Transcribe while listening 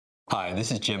Hi,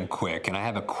 this is Jim Quick, and I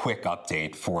have a quick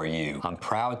update for you. I'm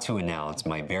proud to announce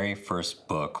my very first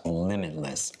book,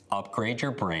 Limitless. Upgrade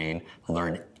your brain,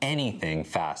 learn anything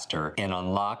faster, and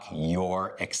unlock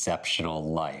your exceptional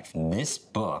life. This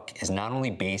book is not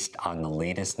only based on the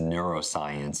latest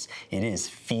neuroscience, it is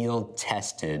field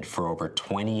tested for over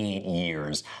 28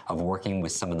 years of working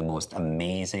with some of the most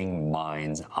amazing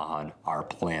minds on our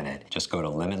planet. Just go to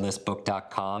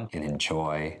limitlessbook.com and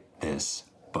enjoy this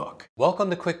book. Welcome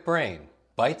to Quick Brain,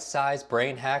 bite-sized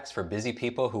brain hacks for busy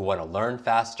people who want to learn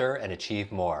faster and achieve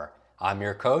more. I'm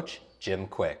your coach, Jim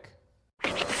Quick.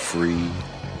 Free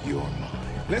your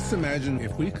mind. Let's imagine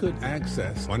if we could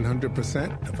access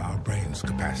 100% of our brain's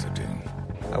capacity.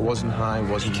 I wasn't high,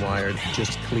 wasn't wired,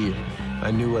 just clear.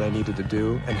 I knew what I needed to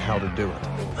do and how to do it.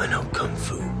 I know Kung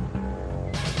Fu.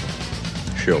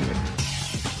 Show me.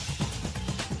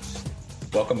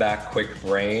 Welcome back, Quick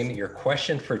Brain. Your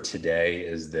question for today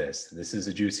is this. This is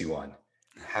a juicy one.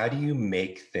 How do you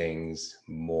make things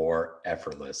more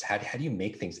effortless? How do you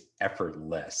make things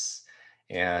effortless?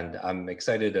 And I'm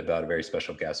excited about a very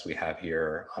special guest we have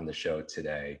here on the show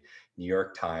today, New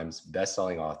York Times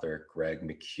bestselling author, Greg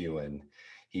McKeown.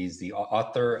 He's the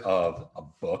author of a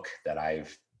book that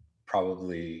I've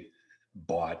probably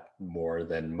bought more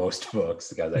than most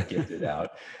books because I gifted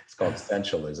out. It's called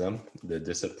Essentialism, the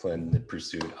disciplined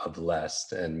pursuit of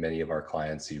less. And many of our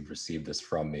clients who've received this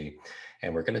from me.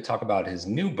 And we're going to talk about his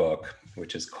new book,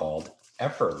 which is called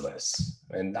Effortless.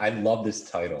 And I love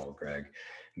this title, Greg.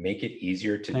 Make it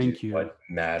easier to do what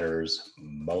matters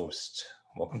most.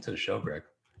 Welcome to the show, Greg.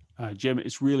 Jim,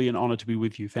 it's really an honor to be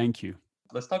with you. Thank you.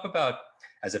 Let's talk about,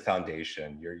 as a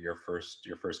foundation, your first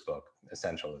book,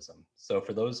 Essentialism. So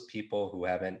for those people who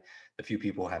the few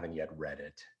people who haven't yet read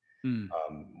it,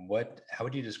 how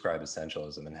would you describe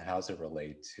essentialism, and how does it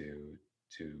relate to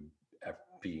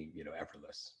being,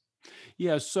 effortless?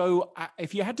 Yeah. So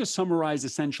if you had to summarize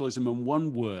essentialism in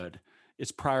one word,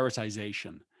 it's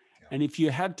prioritization. Yeah. And if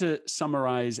you had to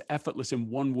summarize effortless in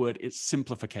one word, it's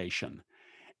simplification.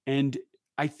 And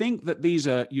I think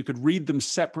that you could read them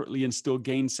separately and still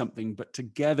gain something, but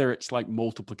together it's like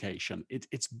multiplication.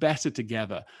 It's better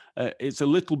together. It's a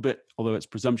little bit, although it's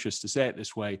presumptuous to say it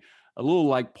this way, a little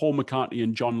like Paul McCartney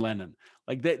and John Lennon.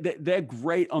 Like they're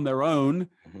great on their own,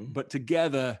 but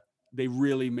together they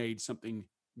really made something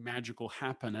magical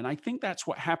happen. And I think that's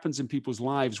what happens in people's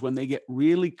lives when they get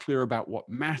really clear about what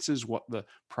matters, what the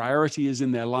priority is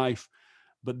in their life.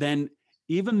 But then,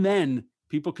 even then,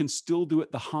 people can still do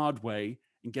it the hard way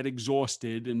and get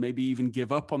exhausted and maybe even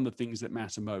give up on the things that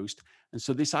matter most. And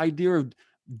so this idea of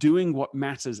doing what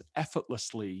matters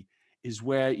effortlessly is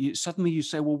where you suddenly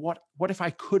say, well, what if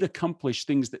I could accomplish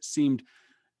things that seemed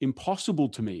impossible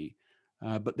to me,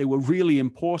 but they were really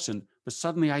important, but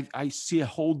suddenly I see a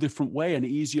whole different way, an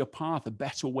easier path, a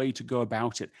better way to go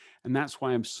about it. And that's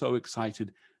why I'm so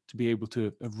excited to be able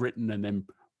to have written and then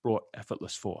brought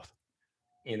Effortless forth.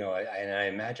 I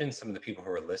imagine some of the people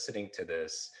who are listening to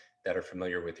this that are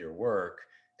familiar with your work,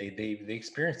 they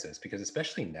experience this because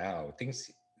especially now,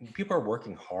 people are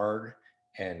working hard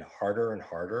and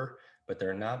harder, but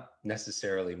they're not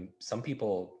necessarily, some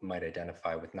people might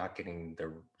identify with not getting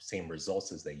the same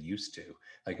results as they used to.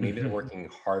 Like maybe they're working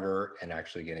harder and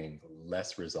actually getting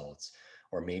less results,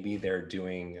 or maybe they're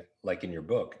doing, like in your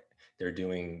book, they're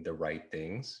doing the right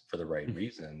things for the right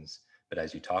reasons. But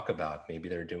as you talk about, maybe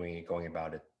they're going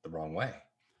about it the wrong way.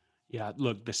 Yeah,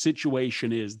 look, the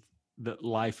situation is that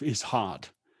life is hard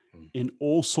in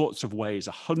all sorts of ways,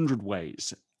 100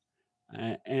 ways.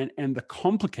 And the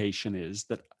complication is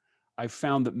that I've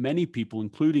found that many people,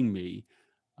 including me,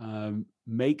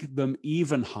 make them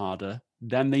even harder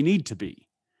than they need to be.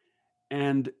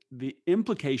 And the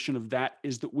implication of that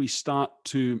is that we start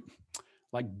to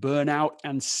burn out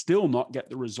and still not get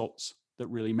the results that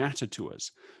really matter to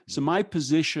us. So my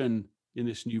position in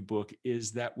this new book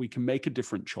is that we can make a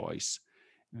different choice,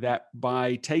 that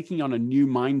by taking on a new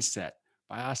mindset,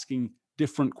 by asking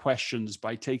different questions,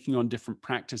 by taking on different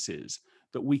practices,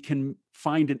 that we can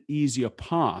find an easier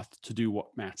path to do what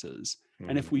matters.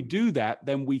 And if we do that,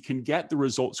 then we can get the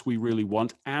results we really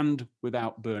want and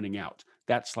without burning out.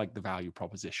 That's like the value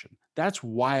proposition. That's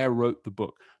why I wrote the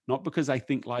book, not because I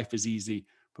think life is easy,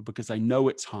 but because I know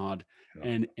it's hard.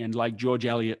 Yeah. And like George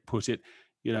Eliot put it,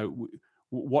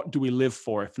 what do we live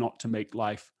for if not to make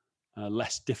life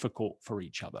less difficult for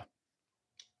each other?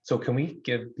 So can we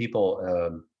give people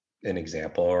an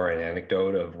example or an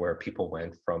anecdote of where people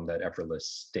went from that effortless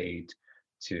state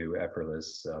to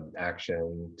effortless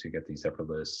action to get these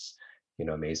effortless,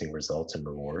 amazing results and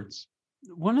rewards?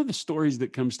 One of the stories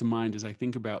that comes to mind as I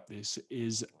think about this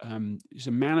is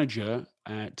a manager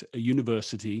at a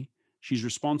university She's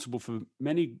responsible for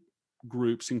many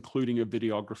groups, including a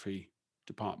videography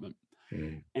department.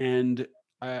 Mm. And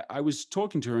I was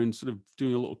talking to her and sort of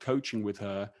doing a little coaching with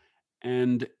her.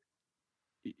 And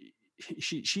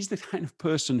she's the kind of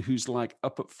person who's like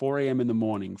up at 4 a.m. in the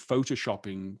morning,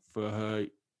 photoshopping for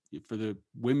the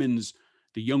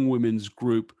young women's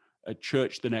group at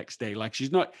church the next day. Like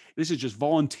this is just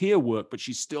volunteer work, but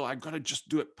she's still, I've got to just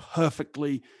do it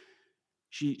perfectly.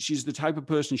 She's the type of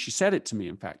person, she said it to me,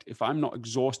 in fact, if I'm not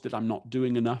exhausted, I'm not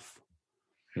doing enough.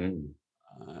 Mm.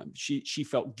 She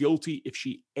felt guilty if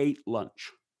she ate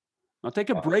lunch. Not take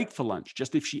a break for lunch,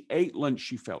 just if she ate lunch,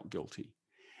 she felt guilty.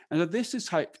 And so this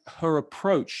is like her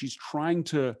approach. She's trying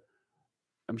to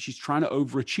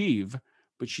overachieve,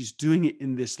 but she's doing it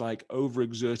in this like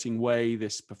overexerting way,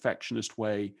 this perfectionist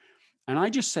way. And I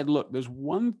just said, look, there's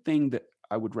one thing that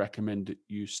I would recommend that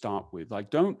you start with.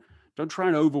 Like, don't try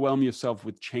and overwhelm yourself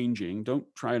with changing. Don't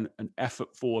try an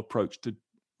effortful approach to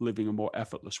living a more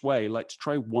effortless way. Let's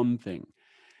try one thing.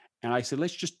 And I said,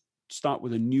 let's just start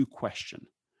with a new question.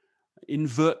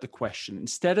 Invert the question.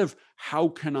 Instead of how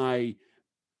can I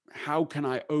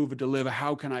over deliver?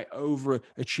 How can I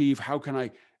overachieve? How can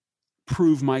I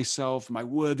prove myself, my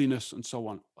worthiness, and so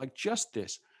on? Like just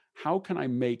this, how can I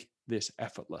make this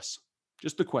effortless?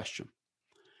 Just the question.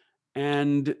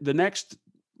 And the next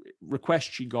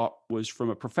request she got was from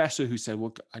a professor who said,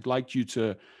 well, I'd like you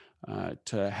to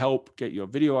help get your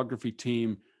videography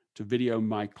team to video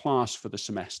my class for the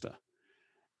semester.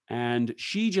 And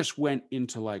she just went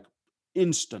into like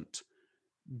instant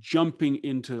jumping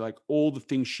into like all the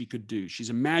things she could do. She's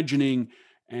imagining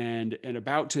and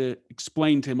about to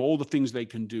explain to him all the things they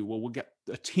can do. Well, we'll get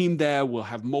a team there. We'll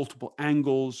have multiple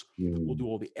angles. We'll do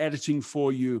all the editing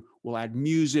for you. We'll add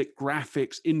music,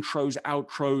 graphics, intros,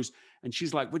 outros. And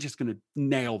she's like, we're just going to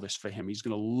nail this for him. He's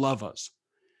going to love us.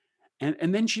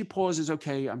 And then she pauses.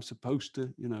 Okay, I'm supposed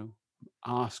to,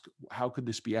 ask, how could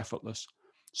this be effortless?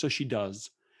 So she does.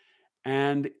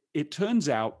 And it turns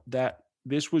out that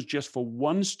this was just for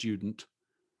one student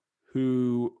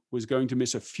who was going to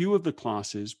miss a few of the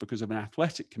classes because of an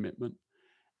athletic commitment.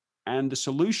 And the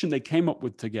solution they came up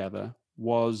with together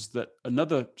was that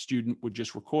another student would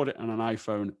just record it on an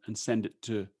iPhone and send it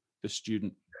to the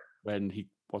student when he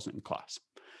wasn't in class.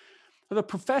 So the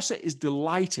professor is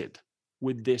delighted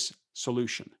with this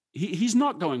solution. He's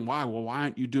not going, why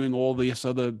aren't you doing all these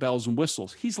other bells and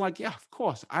whistles? He's like, yeah, of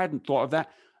course. I hadn't thought of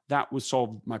that. That would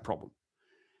solve my problem.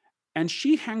 And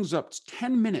she hangs up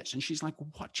 10 minutes and she's like,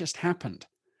 what just happened?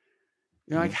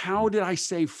 Like, how did I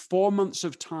save 4 months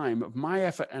of time of my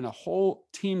effort and a whole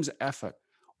team's effort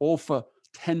all for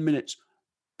 10 minutes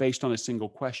based on a single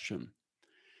question?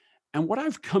 And what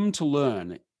I've come to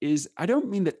learn is I don't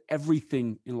mean that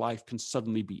everything in life can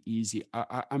suddenly be easy.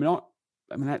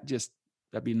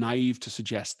 That'd be naive to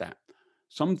suggest that.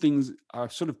 Some things are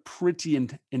sort of pretty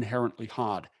inherently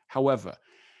hard. However,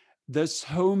 there's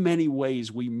so many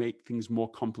ways we make things more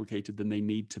complicated than they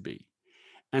need to be.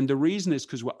 And the reason is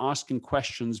because we're asking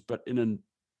questions, but in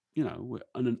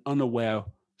an unaware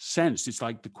sense. It's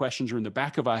like the questions are in the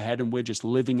back of our head and we're just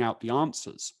living out the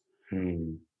answers.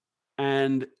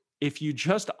 And if you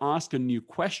just ask a new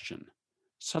question,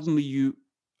 suddenly you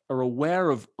are aware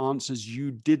of answers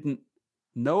you didn't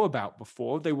know about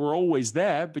before. They were always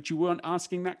there, but you weren't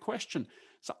asking that question.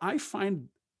 So I find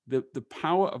the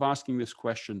power of asking this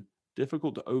question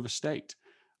difficult to overstate.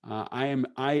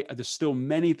 There's still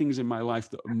many things in my life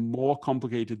that are more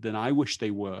complicated than I wish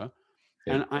they were.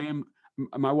 Yeah. And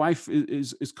my wife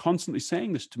is constantly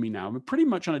saying this to me now. I mean, pretty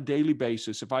much on a daily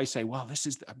basis. If I say, well,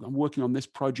 I'm working on this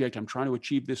project, I'm trying to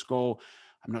achieve this goal,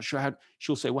 I'm not sure how,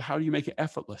 she'll say, well, how do you make it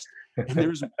effortless? And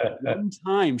there's one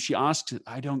time she asks it,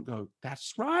 I don't go,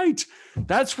 that's right.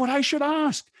 That's what I should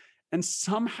ask. And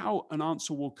somehow an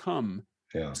answer will come.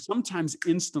 Yeah. Sometimes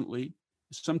instantly,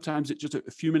 sometimes it just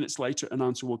a few minutes later, an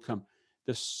answer will come.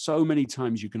 There's so many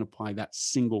times you can apply that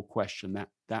single question,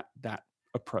 that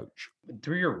approach.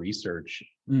 Through your research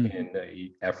in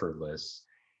Effortless,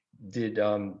 did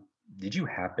you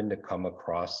happen to come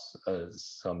across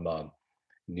some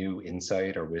new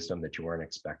insight or wisdom that you weren't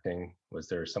expecting? Was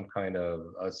there some kind of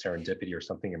serendipity or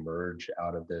something emerge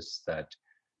out of this that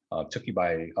took you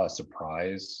by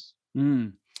surprise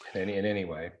in any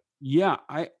way? Yeah,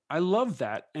 I love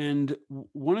that. And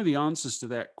one of the answers to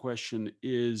that question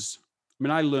is, I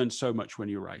mean, I learned so much when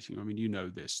you're writing. I mean, you know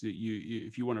this, that you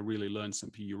if you want to really learn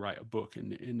something, you write a book,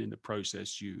 and in the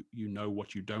process, you know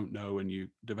what you don't know and you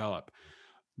develop.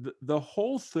 The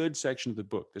whole third section of the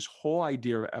book, this whole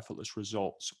idea of effortless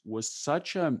results was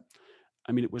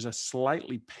it was a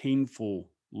slightly painful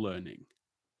learning.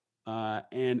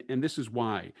 And this is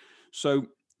why. So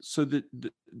so the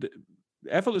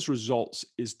effortless results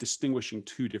is distinguishing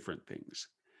two different things.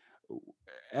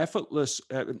 Effortless,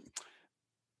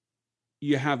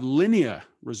 you have linear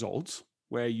results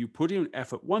where you put in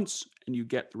effort once and you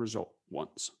get the result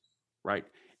once, right?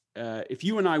 If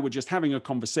you and I were just having a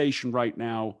conversation right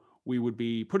now, we would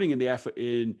be putting in the effort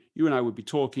in, you and I would be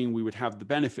talking, we would have the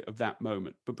benefit of that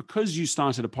moment. But because you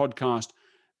started a podcast,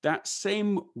 that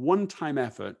same one-time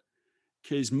effort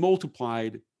is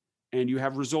multiplied and you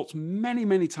have results many,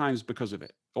 many times because of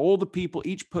it. All the people,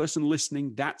 each person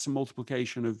listening, that's a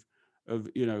multiplication of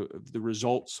the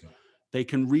results. They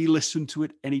can re-listen to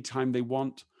it anytime they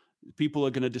want. People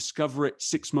are going to discover it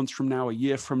 6 months from now, a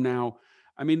year from now.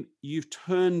 I mean, you've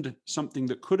turned something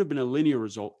that could have been a linear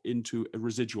result into a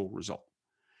residual result.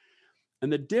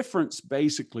 And the difference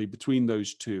basically between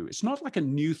those two, it's not like a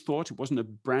new thought. It wasn't a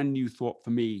brand new thought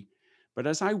for me. But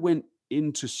as I went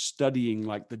into studying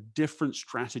like the different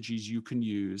strategies you can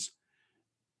use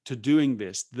to doing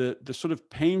this, the sort of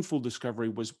painful discovery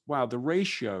was, wow, the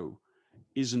ratio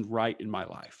isn't right in my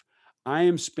life. I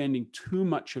am spending too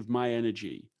much of my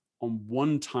energy on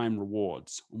one-time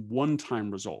rewards, one-time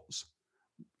results.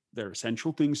 They're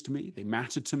essential things to me. They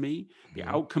matter to me. The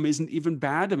outcome isn't even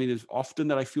bad. I mean, there's often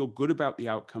that I feel good about the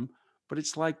outcome, but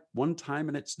it's like one time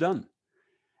and it's done.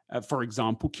 For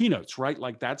example, keynotes, right?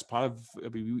 Like that's part of, I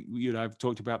mean, I've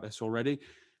talked about this already.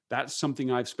 That's something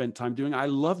I've spent time doing. I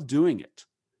love doing it,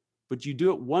 but you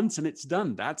do it once and it's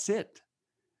done. That's it.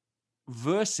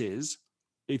 Versus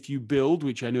if you build,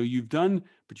 which I know you've done,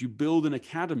 but you build an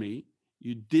academy,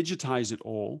 you digitize it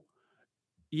all.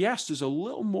 Yes, there's a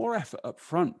little more effort up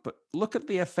front, but look at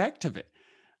the effect of it.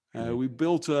 We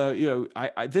built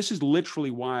this is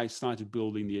literally why I started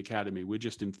building the academy. We're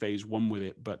just in phase 1 with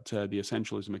it, but the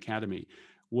Essentialism Academy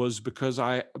was because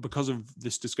of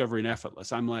this discovery in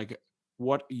Effortless. I'm like,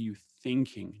 what are you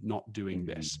thinking not doing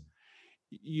this?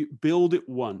 You build it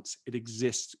once, it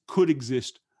exists, could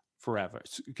exist forever.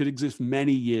 It could exist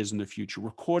many years in the future.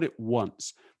 Record it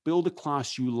once, build a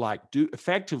class you like, do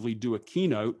a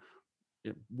keynote,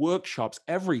 workshops,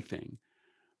 everything.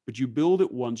 But you build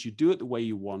it once, you do it the way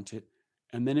you want it,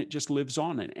 and then it just lives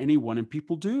on. And anyone and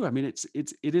people do. I mean,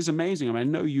 it is amazing. I mean, I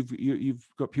know you've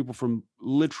got people from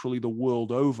literally the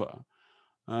world over,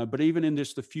 but even in the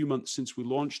few months since we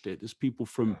launched it, there's people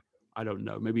from, I don't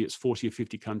know, maybe it's 40 or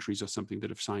 50 countries or something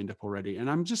that have signed up already. And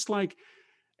I'm just like,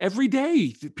 every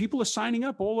day people are signing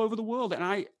up all over the world, and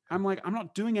I'm like, I'm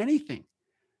not doing anything.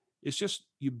 It's just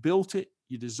you built it,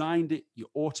 you designed it, you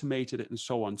automated it, and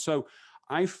so on. So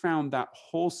I found that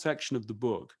whole section of the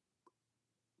book,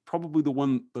 probably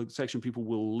the section people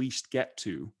will least get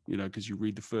to, because you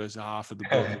read the first half of the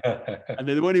book and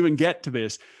they won't even get to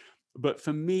this. But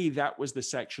for me, that was the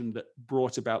section that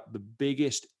brought about the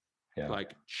biggest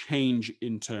change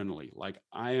internally. Like,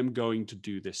 I am going to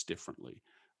do this differently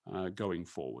going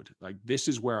forward. Like, this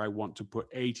is where I want to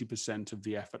put 80% of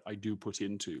the effort I do put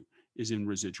into is in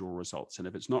residual results. And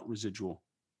if it's not residual,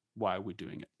 why are we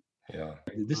doing it? Yeah,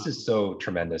 this is so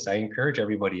tremendous. I encourage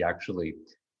everybody actually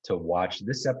to watch.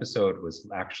 This episode was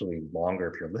actually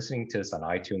longer. If you're listening to this on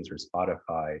iTunes or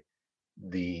Spotify,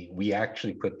 we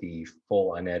actually put the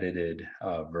full unedited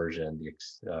version,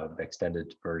 the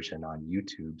extended version on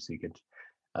YouTube, so you could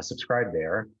subscribe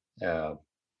there.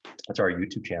 That's our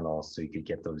YouTube channel, so you could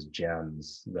get those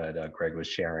gems that Greg was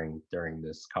sharing during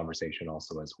this conversation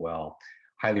also as well.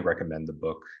 Highly recommend the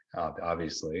book.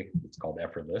 Obviously, it's called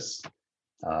Effortless.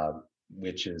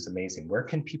 Which is amazing. Where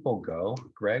can people go,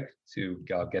 Greg, to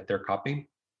get their copy?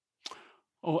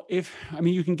 Oh,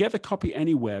 you can get the copy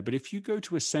anywhere, but if you go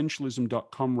to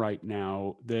essentialism.com right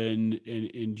now, then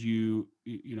and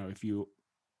if you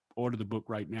order the book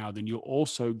right now, then you'll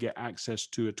also get access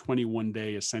to a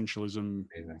 21-day Essentialism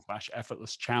 /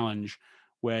 Effortless challenge,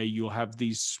 where you'll have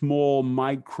these small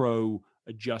micro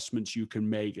adjustments you can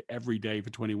make every day for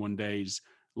 21 days,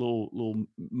 little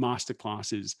master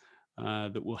classes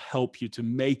that will help you to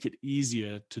make it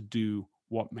easier to do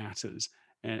what matters.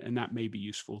 And that may be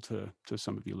useful to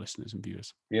some of your listeners and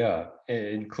viewers. Yeah,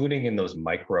 including in those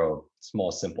micro,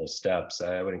 small, simple steps.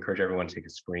 I would encourage everyone to take a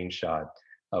screenshot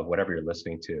of whatever you're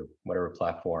listening to, whatever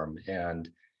platform, and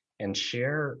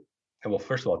share. Well,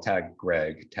 first of all, tag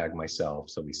Greg, tag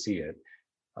myself, so we see it.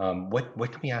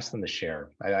 What can we ask them to share?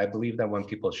 I believe that when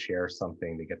people share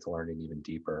something, they get to learn it even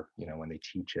deeper. When they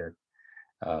teach it,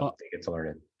 they get to learn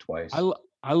it twice.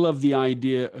 I love the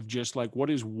idea of just like,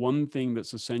 what is one thing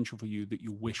that's essential for you that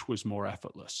you wish was more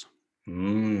effortless?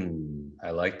 I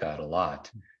like that a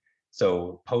lot.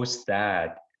 So post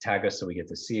that, tag us so we get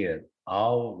to see it.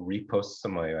 I'll repost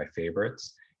some of my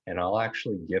favorites, and I'll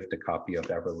actually gift a copy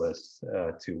of Effortless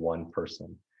to one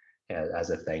person. as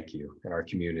a thank you in our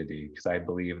community, because I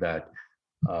believe that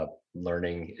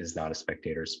learning is not a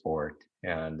spectator sport.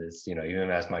 And it's,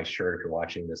 even as my shirt, if you're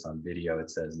watching this on video,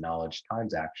 it says knowledge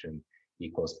times action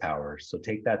equals power. So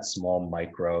take that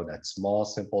that small,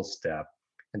 simple step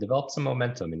and develop some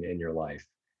momentum in your life.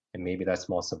 And maybe that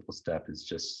small, simple step is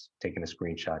just taking a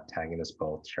screenshot, tagging us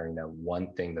both, sharing that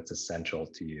one thing that's essential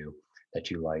to you that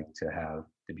you like to have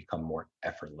to become more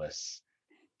effortless.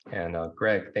 And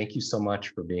Greg, thank you so much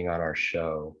for being on our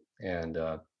show. And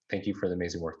thank you for the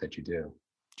amazing work that you do.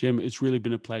 Jim, it's really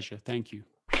been a pleasure. Thank you.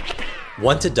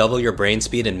 Want to double your brain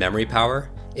speed and memory power?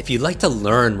 If you'd like to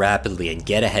learn rapidly and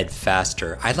get ahead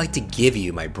faster, I'd like to give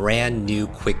you my brand new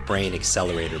Quick Brain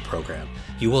Accelerator program.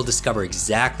 You will discover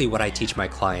exactly what I teach my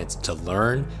clients to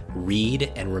learn,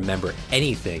 read, and remember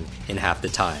anything in half the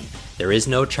time. There is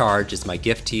no charge. It's my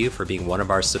gift to you for being one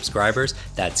of our subscribers.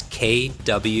 That's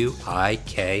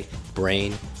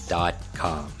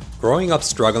kwikbrain.com. Growing up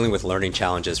struggling with learning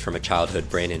challenges from a childhood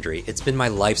brain injury, it's been my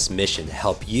life's mission to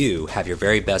help you have your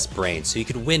very best brain so you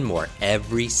can win more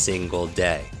every single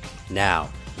day.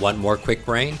 Now, want more Quick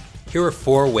Brain? Here are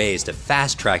 4 ways to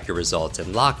fast track your results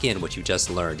and lock in what you just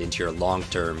learned into your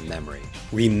long-term memory.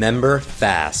 Remember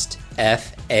FAST,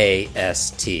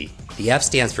 F-A-S-T. The F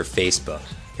stands for Facebook.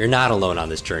 You're not alone on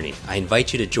this journey. I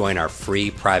invite you to join our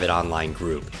free private online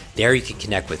group. There you can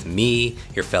connect with me,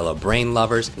 your fellow brain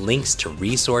lovers, links to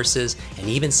resources, and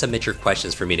even submit your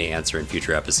questions for me to answer in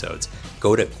future episodes.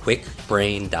 Go to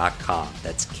kwikbrain.com.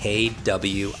 That's Kwik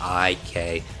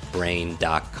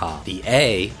brain.com. The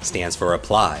A stands for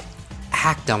apply.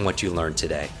 Act on what you learned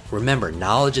today. Remember,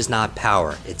 knowledge is not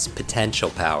power, it's potential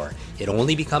power. It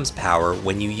only becomes power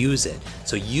when you use it.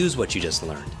 So use what you just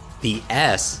learned. The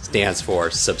S stands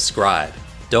for subscribe.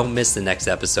 Don't miss the next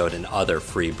episode and other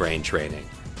free brain training.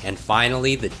 And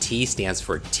finally, the T stands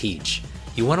for teach.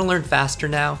 You want to learn faster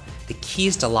now? The key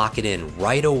is to lock it in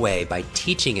right away by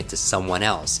teaching it to someone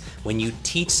else. When you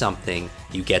teach something,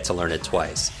 you get to learn it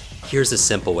twice. Here's a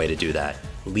simple way to do that.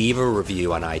 Leave a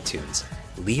review on iTunes.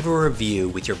 Leave a review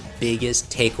with your biggest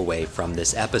takeaway from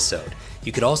this episode.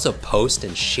 You could also post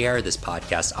and share this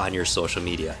podcast on your social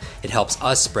media. It helps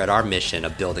us spread our mission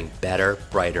of building better,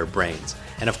 brighter brains.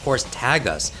 And of course, tag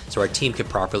us so our team can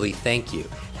properly thank you.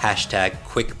 Hashtag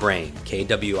QuickBrain,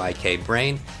 K-W-I-K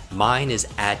Brain. Mine is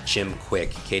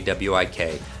 @JimQuick,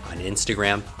 K-W-I-K, on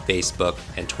Instagram, Facebook,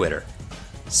 and Twitter.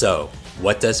 So,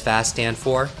 what does FAST stand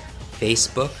for?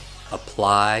 Facebook,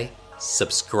 apply,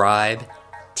 subscribe,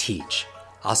 teach.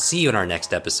 I'll see you in our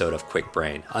next episode of Quick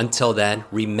Brain. Until then,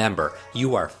 remember,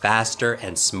 you are faster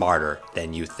and smarter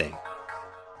than you think.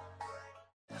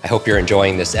 I hope you're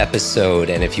enjoying this episode.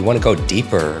 And if you want to go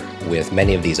deeper with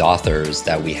many of these authors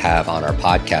that we have on our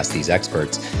podcast, these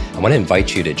experts, I want to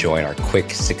invite you to join our Quick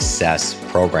Success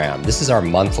program. This is our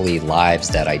monthly lives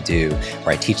that I do,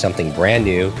 where I teach something brand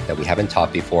new that we haven't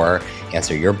taught before,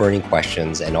 answer your burning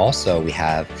questions. And also we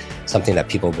have something that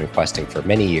people have been requesting for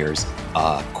many years,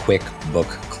 a Quick Book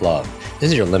Club.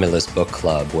 This is your limitless book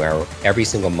club where every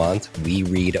single month we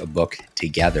read a book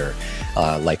together,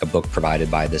 like a book provided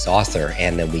by this author.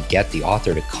 And then we get the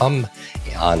author to come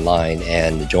online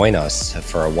and join us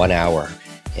for a 1 hour,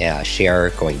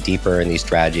 share going deeper in these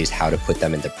strategies, how to put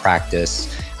them into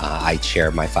practice. I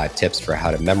share my 5 tips for how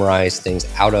to memorize things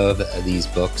out of these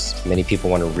books. Many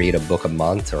people want to read a book a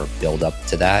month or build up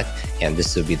to that, and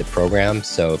this would be the program.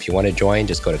 So if you want to join,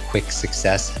 just go to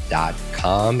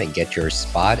quicksuccess.com and get your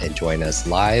spot and join us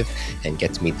live and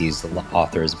get to meet these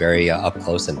authors very up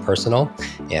close and personal.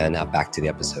 And back to the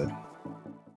episode.